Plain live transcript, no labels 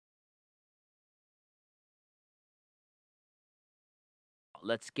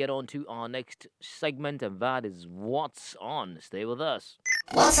let's get on to our next segment, and that is What's On. Stay with us.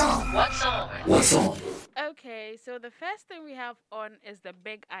 What's on? What's on? What's on? Okay, so the first thing we have on is the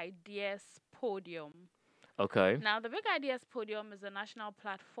Big Ideas Podium. Okay. Now, the Big Ideas Podium is a national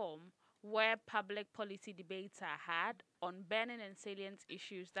platform where public policy debates are had on burning and salient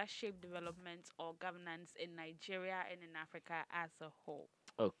issues that shape development or governance in Nigeria and in Africa as a whole.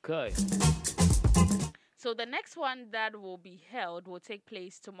 Okay. So the next one that will be held will take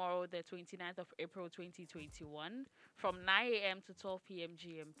place tomorrow, the 29th of April 2021, from 9 a.m. to 12 p.m.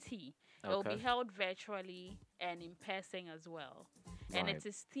 GMT. It will be Okay. held virtually and in person as well. And Right. it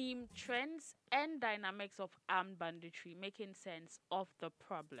is themed Trends and Dynamics of Armed Banditry, making sense of the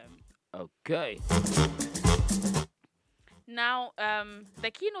problem. Okay. Now,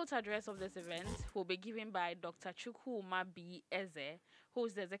 the keynote address of this event will be given by Dr. Chukwuma B. Eze, who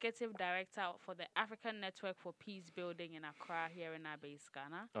is the Executive Director for the African Network for Peace Building in Accra, here in Abase,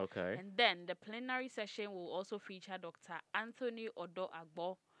 Ghana. Okay. And then the plenary session will also feature Dr. Anthony Odo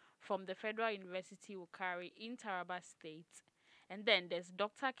Agbo from the Federal University Wukari in Taraba State. And then there's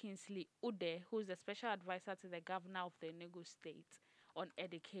Dr. Kingsley Ude, who is the Special Advisor to the Governor of the Enugu State on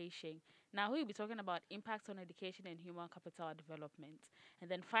education. Now, he'll be talking about impact on education and human capital development.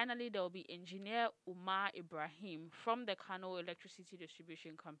 And then finally, there will be Engineer Umar Ibrahim from the Kano Electricity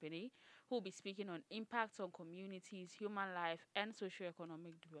Distribution Company, who will be speaking on impacts on communities, human life, and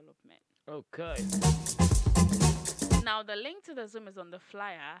socio-economic development. Okay. Now, the link to the Zoom is on the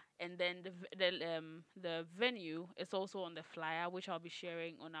flyer, and then the venue is also on the flyer, which I'll be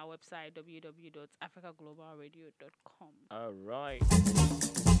sharing on our website, www.africaglobalradio.com. All right.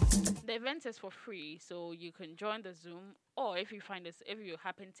 The event is for free, so you can join the Zoom, or if you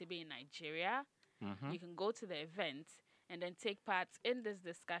happen to be in Nigeria, Mm-hmm. you can go to the event and then take part in this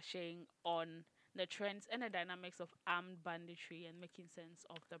discussion on the trends and the dynamics of armed banditry and making sense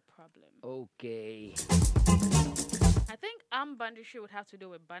of the problem. Okay. I think armed banditry would have to do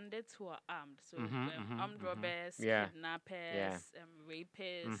with bandits who are armed, so armed robbers, Yeah. kidnappers,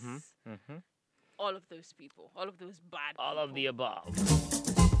 rapists, Mm-hmm. Mm-hmm. all of those people, all of those bad All people. of the above.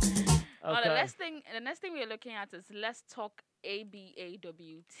 Now, Okay. the next thing we're looking at is Let's Talk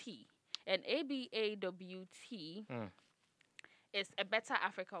ABAWT. And ABAWT is a better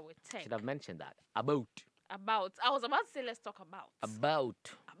Africa with tech. Should have mentioned that. About. I was about to say let's talk about.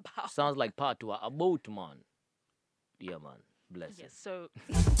 About. About. Sounds like part two. About, man. Yeah, man. Bless Yes, it. so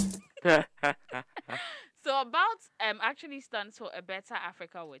so about actually stands for a better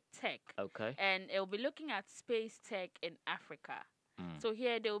Africa with tech. Okay. And it'll be looking at space tech in Africa. So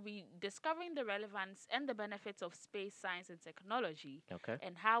here they'll be discovering the relevance and the benefits of space science and technology, Okay.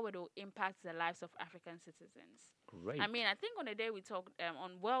 and how it will impact the lives of African citizens. Great. I mean, I think on the day we talked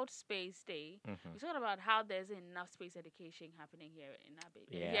on World Space Day, Mhm. we talked about how there's enough space education happening here in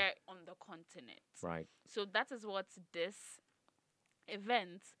Yeah. here on the continent. Right. So that is what this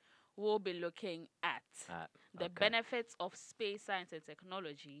event will be looking at. The Okay. benefits of space science and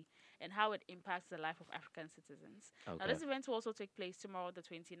technology and how it impacts the life of African citizens. Now, Okay. this event will also take place tomorrow, the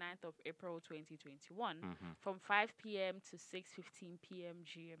 29th of April 2021, from 5 p.m. to 6:15 p.m.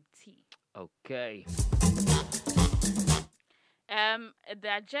 GMT. Okay.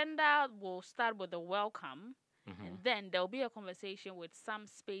 The agenda will start with a welcome, Mm-hmm. and then there'll be a conversation with some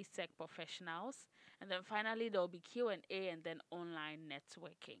space tech professionals, and then finally there'll be Q&A and then online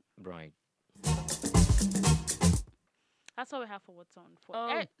networking. Right. That's all we have for what's on.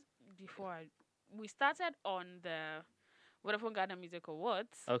 Oh. We started on the Vodafone Ghana Music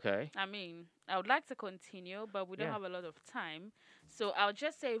Awards. Okay. I mean, I would like to continue, but we don't Yeah. have a lot of time. So I'll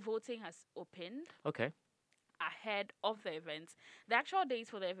just say voting has opened Okay. ahead of the event. The actual date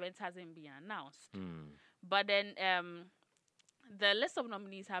for the event hasn't been announced. Hmm. But then the list of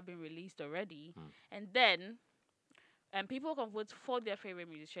nominees have been released already. And then people can vote for their favorite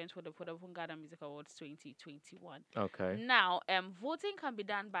musicians for the Vodafone Ghana Music Awards 2021. Okay. Now, voting can be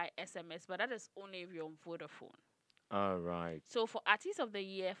done by SMS, but that is only if you're on Vodafone. All right. So for Artist of the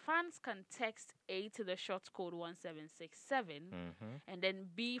Year, fans can text A to the short code 1767 Mm-hmm. and then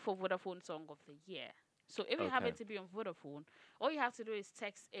B for Vodafone Song of the Year. So if you happen Okay. to be on Vodafone, all you have to do is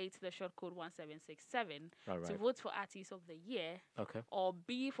text A to the short code 1767 All to right. vote for Artist of the Year, Okay. or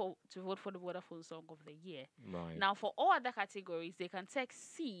B to vote for the Vodafone Song of the Year. Right. Now, for all other categories, they can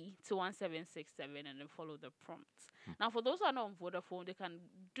text C to 1767 and then follow the prompts. Now, for those who are not on Vodafone, they can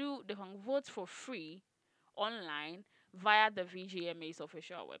vote for free online via the VGMA's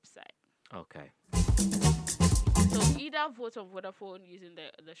official website. Okay. So either vote on Vodafone using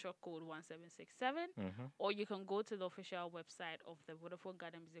the short code 1767, Mm-hmm. or you can go to the official website of the Vodafone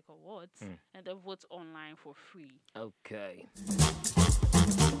Garden Music Awards and then vote online for free. Okay.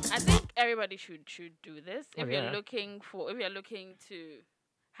 I think everybody should do this. Oh yeah. If you're looking to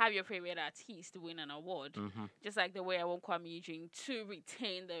have your favorite artist win an award, Mm-hmm. just like the way I want Kwame Eugene to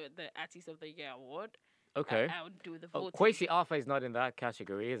retain the Artist of the Year award, Okay. I would do the Oh, voting. Kwesi Arthur is not in that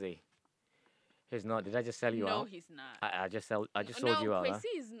category, is he? He's not. Did I just sell you No, out? he's not. I just sold No, you out. Huh?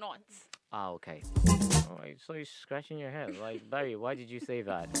 Kwesi is not. Ah, okay. All right. So you're scratching your head, like Barry. Why did you say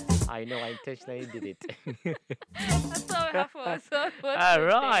that? I know I intentionally did it. That's all we have for us. All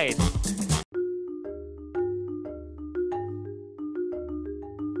right.